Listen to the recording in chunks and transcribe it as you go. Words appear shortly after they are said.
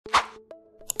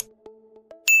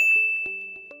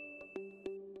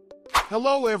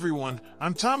Hello everyone,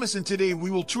 I'm Thomas and today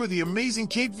we will tour the amazing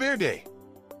Cape Verde.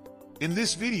 In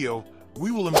this video,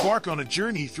 we will embark on a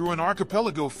journey through an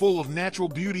archipelago full of natural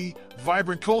beauty,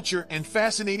 vibrant culture, and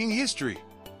fascinating history.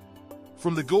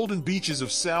 From the golden beaches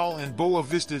of Sal and Boa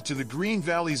Vista to the green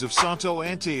valleys of Santo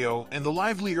Anteo and the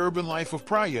lively urban life of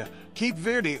Praia, Cape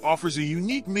Verde offers a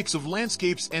unique mix of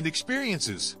landscapes and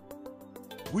experiences.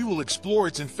 We will explore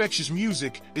its infectious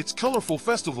music, its colorful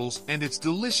festivals, and its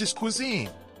delicious cuisine.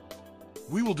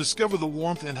 We will discover the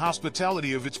warmth and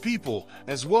hospitality of its people,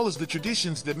 as well as the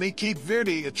traditions that make Cape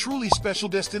Verde a truly special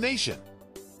destination.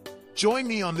 Join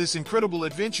me on this incredible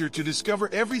adventure to discover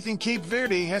everything Cape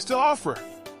Verde has to offer.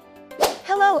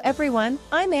 Hello everyone,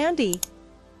 I'm Andy.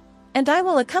 And I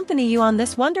will accompany you on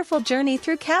this wonderful journey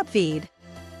through Cape Verde.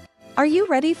 Are you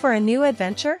ready for a new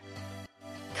adventure?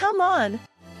 Come on!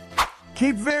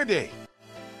 Cape Verde.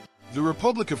 The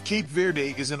Republic of Cape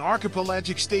Verde is an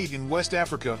archipelagic state in West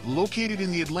Africa located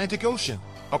in the Atlantic Ocean,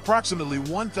 approximately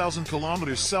 1,000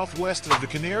 kilometers southwest of the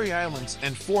Canary Islands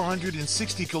and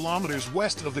 460 kilometers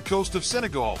west of the coast of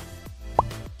Senegal.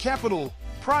 Capital,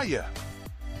 Praia.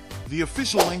 The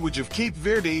official language of Cape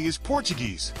Verde is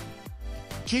Portuguese.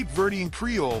 Cape Verdean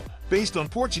Creole, based on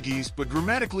Portuguese but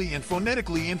grammatically and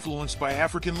phonetically influenced by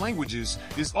African languages,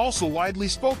 is also widely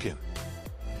spoken.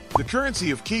 The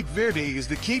currency of Cape Verde is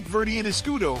the Cape Verdean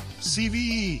escudo,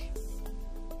 CVE.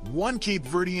 One Cape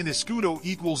Verdean escudo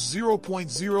equals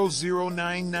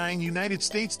 0.0099 United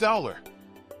States dollar.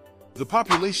 The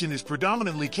population is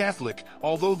predominantly Catholic,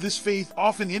 although this faith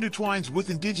often intertwines with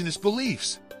indigenous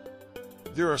beliefs.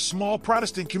 There are small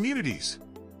Protestant communities.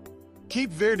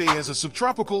 Cape Verde has a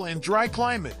subtropical and dry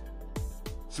climate.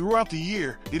 Throughout the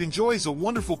year, it enjoys a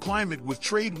wonderful climate with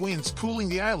trade winds cooling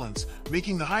the islands,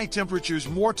 making the high temperatures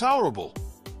more tolerable.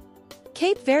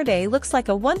 Cape Verde looks like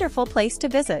a wonderful place to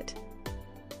visit.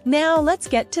 Now let's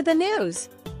get to the news.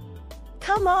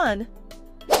 Come on!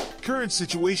 Current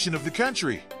situation of the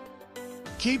country.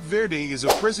 Cape Verde is a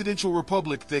presidential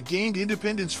republic that gained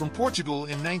independence from Portugal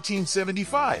in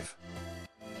 1975.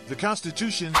 The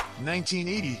Constitution,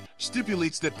 1980,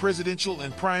 stipulates that presidential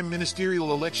and prime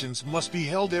ministerial elections must be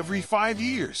held every 5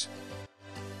 years.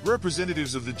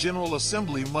 Representatives of the General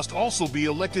Assembly must also be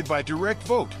elected by direct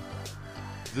vote.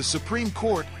 The Supreme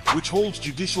Court, which holds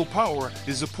judicial power,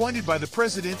 is appointed by the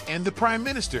President and the Prime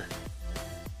Minister.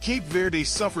 Cape Verde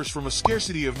suffers from a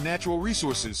scarcity of natural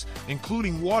resources,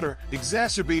 including water,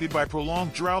 exacerbated by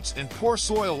prolonged droughts and poor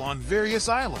soil on various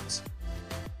islands.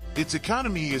 Its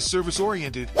economy is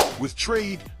service-oriented, with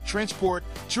trade, transport,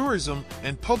 tourism,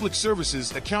 and public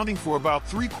services accounting for about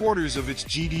 3/4 of its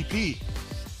GDP.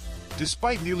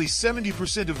 Despite nearly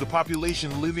 70% of the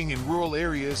population living in rural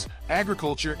areas,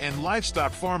 agriculture and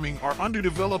livestock farming are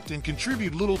underdeveloped and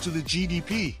contribute little to the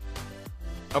GDP.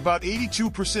 About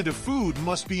 82% of food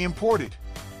must be imported.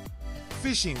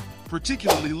 Fishing,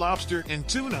 particularly lobster and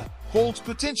tuna, holds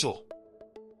potential.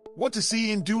 What to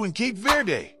see and do in Cape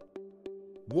Verde?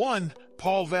 1.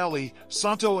 Paul Valley,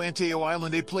 Santo Anteo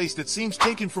Island, a place that seems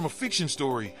taken from a fiction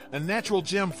story, a natural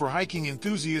gem for hiking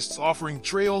enthusiasts offering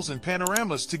trails and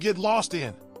panoramas to get lost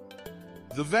in.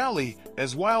 The valley,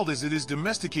 as wild as it is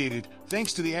domesticated,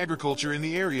 thanks to the agriculture in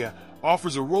the area,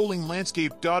 offers a rolling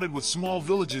landscape dotted with small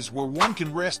villages where one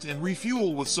can rest and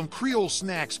refuel with some Creole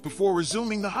snacks before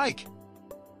resuming the hike.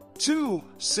 2.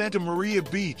 Santa Maria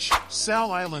Beach,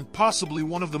 Sal Island, possibly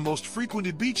one of the most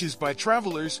frequented beaches by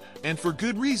travelers, and for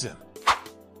good reason.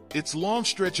 Its long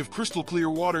stretch of crystal-clear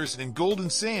waters and golden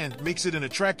sand makes it an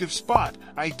attractive spot,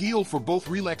 ideal for both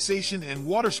relaxation and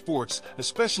water sports,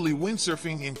 especially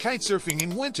windsurfing and kitesurfing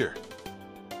in winter.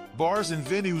 Bars and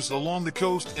venues along the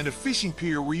coast and a fishing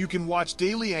pier where you can watch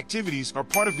daily activities are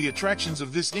part of the attractions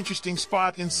of this interesting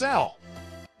spot in Sal.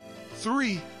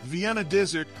 3. Viana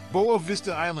Desert, Boa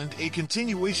Vista Island, a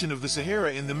continuation of the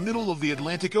Sahara in the middle of the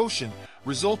Atlantic Ocean,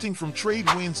 resulting from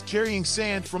trade winds carrying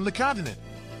sand from the continent.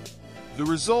 The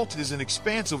result is an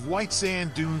expanse of white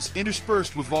sand dunes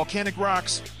interspersed with volcanic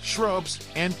rocks, shrubs,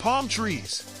 and palm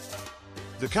trees.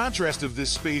 The contrast of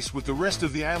this space with the rest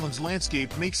of the island's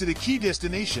landscape makes it a key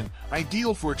destination,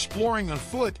 ideal for exploring on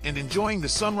foot and enjoying the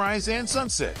sunrise and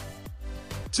sunset.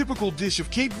 Typical dish of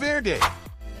Cape Verde.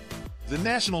 The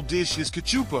national dish is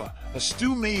cachupa, a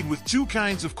stew made with 2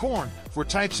 kinds of corn, 4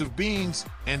 types of beans,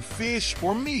 and fish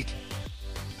or meat.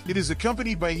 It is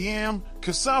accompanied by yam,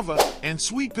 cassava, and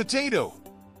sweet potato.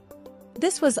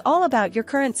 This was all about your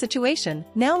current situation.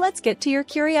 Now let's get to your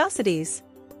curiosities.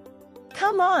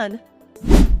 Come on!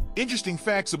 Interesting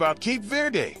facts about Cape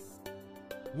Verde.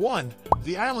 1.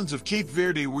 The islands of Cape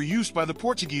Verde were used by the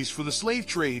Portuguese for the slave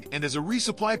trade and as a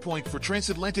resupply point for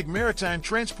transatlantic maritime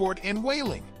transport and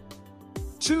whaling.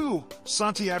 2.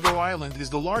 Santiago Island is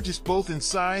the largest both in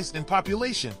size and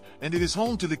population, and it is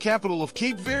home to the capital of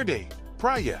Cape Verde,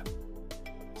 Praia.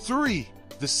 3.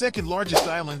 The second largest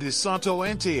island is Santo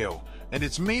Anteo, and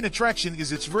its main attraction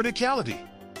is its verticality.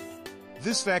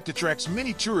 This fact attracts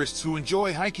many tourists who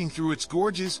enjoy hiking through its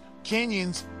gorges,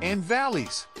 canyons, and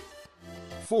valleys.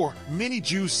 4. Many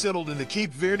Jews settled in the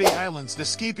Cape Verde Islands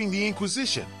escaping the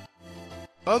Inquisition.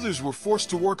 Others were forced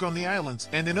to work on the islands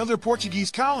and in other Portuguese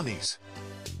colonies.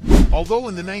 Although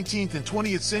in the 19th and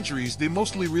 20th centuries they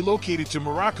mostly relocated to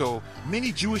Morocco,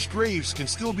 many Jewish graves can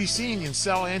still be seen in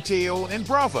São Anteo and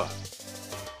Brava.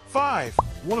 5.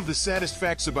 One of the saddest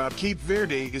facts about Cape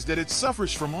Verde is that it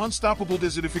suffers from unstoppable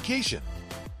desertification.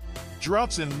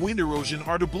 Droughts and wind erosion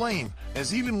are to blame,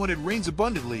 as even when it rains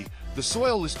abundantly, the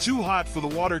soil is too hot for the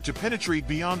water to penetrate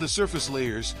beyond the surface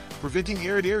layers, preventing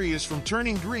arid areas from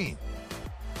turning green.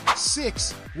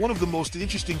 6. One of the most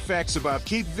interesting facts about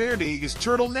Cape Verde is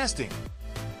turtle nesting.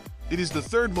 It is the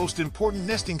third most important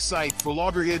nesting site for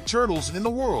loggerhead turtles in the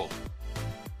world.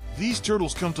 These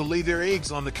turtles come to lay their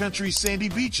eggs on the country's sandy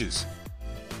beaches.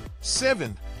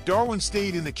 7. Darwin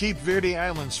stayed in the Cape Verde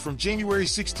Islands from January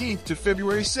 16th to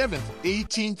February 7th,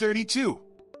 1832.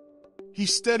 He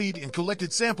studied and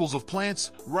collected samples of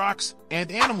plants, rocks,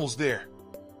 and animals there.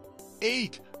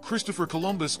 8. Christopher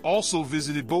Columbus also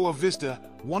visited Boa Vista,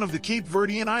 one of the Cape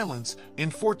Verdean islands,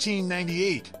 in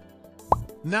 1498.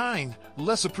 9.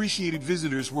 Less appreciated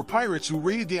visitors were pirates who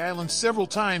raided the island several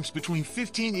times between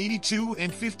 1582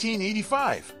 and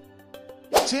 1585.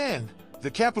 10. The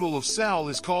capital of Sal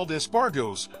is called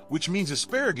Espargos, which means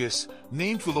asparagus,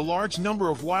 named for the large number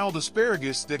of wild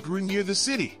asparagus that grew near the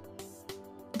city.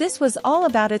 This was all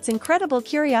about its incredible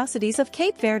curiosities of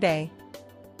Cape Verde.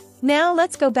 Now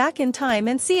let's go back in time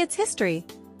and see its history.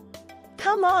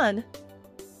 Come on!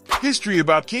 History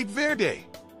about Cape Verde.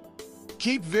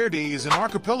 Cape Verde is an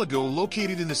archipelago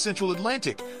located in the Central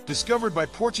Atlantic, discovered by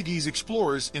Portuguese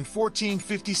explorers in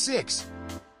 1456.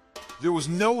 There was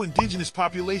no indigenous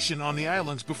population on the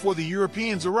islands before the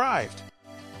Europeans arrived.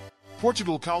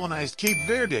 Portugal colonized Cape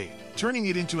Verde, turning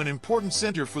it into an important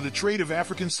center for the trade of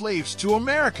African slaves to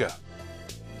America.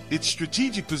 Its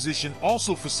strategic position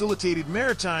also facilitated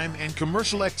maritime and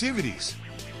commercial activities.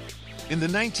 In the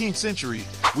 19th century,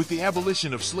 with the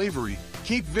abolition of slavery,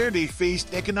 Cape Verde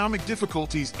faced economic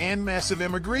difficulties and massive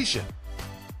emigration.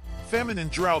 Famine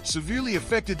and drought severely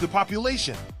affected the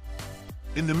population.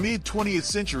 In the mid-20th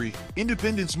century,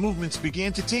 independence movements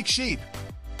began to take shape.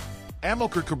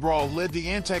 Amilcar Cabral led the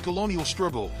anti-colonial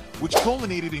struggle, which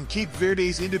culminated in Cape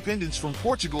Verde's independence from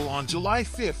Portugal on July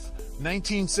 5,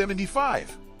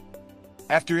 1975.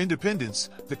 After independence,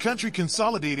 the country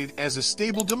consolidated as a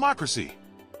stable democracy.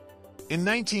 In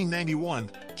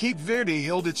 1991, Cape Verde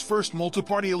held its first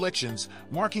multi-party elections,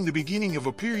 marking the beginning of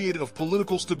a period of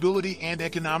political stability and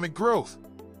economic growth.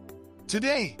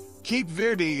 Today, Cape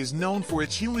Verde is known for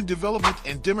its human development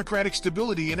and democratic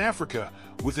stability in Africa,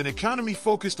 with an economy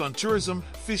focused on tourism,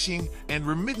 fishing, and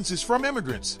remittances from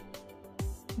immigrants.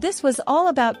 This was all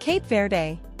about Cape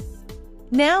Verde.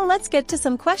 Now let's get to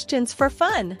some questions for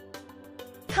fun.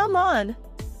 Come on!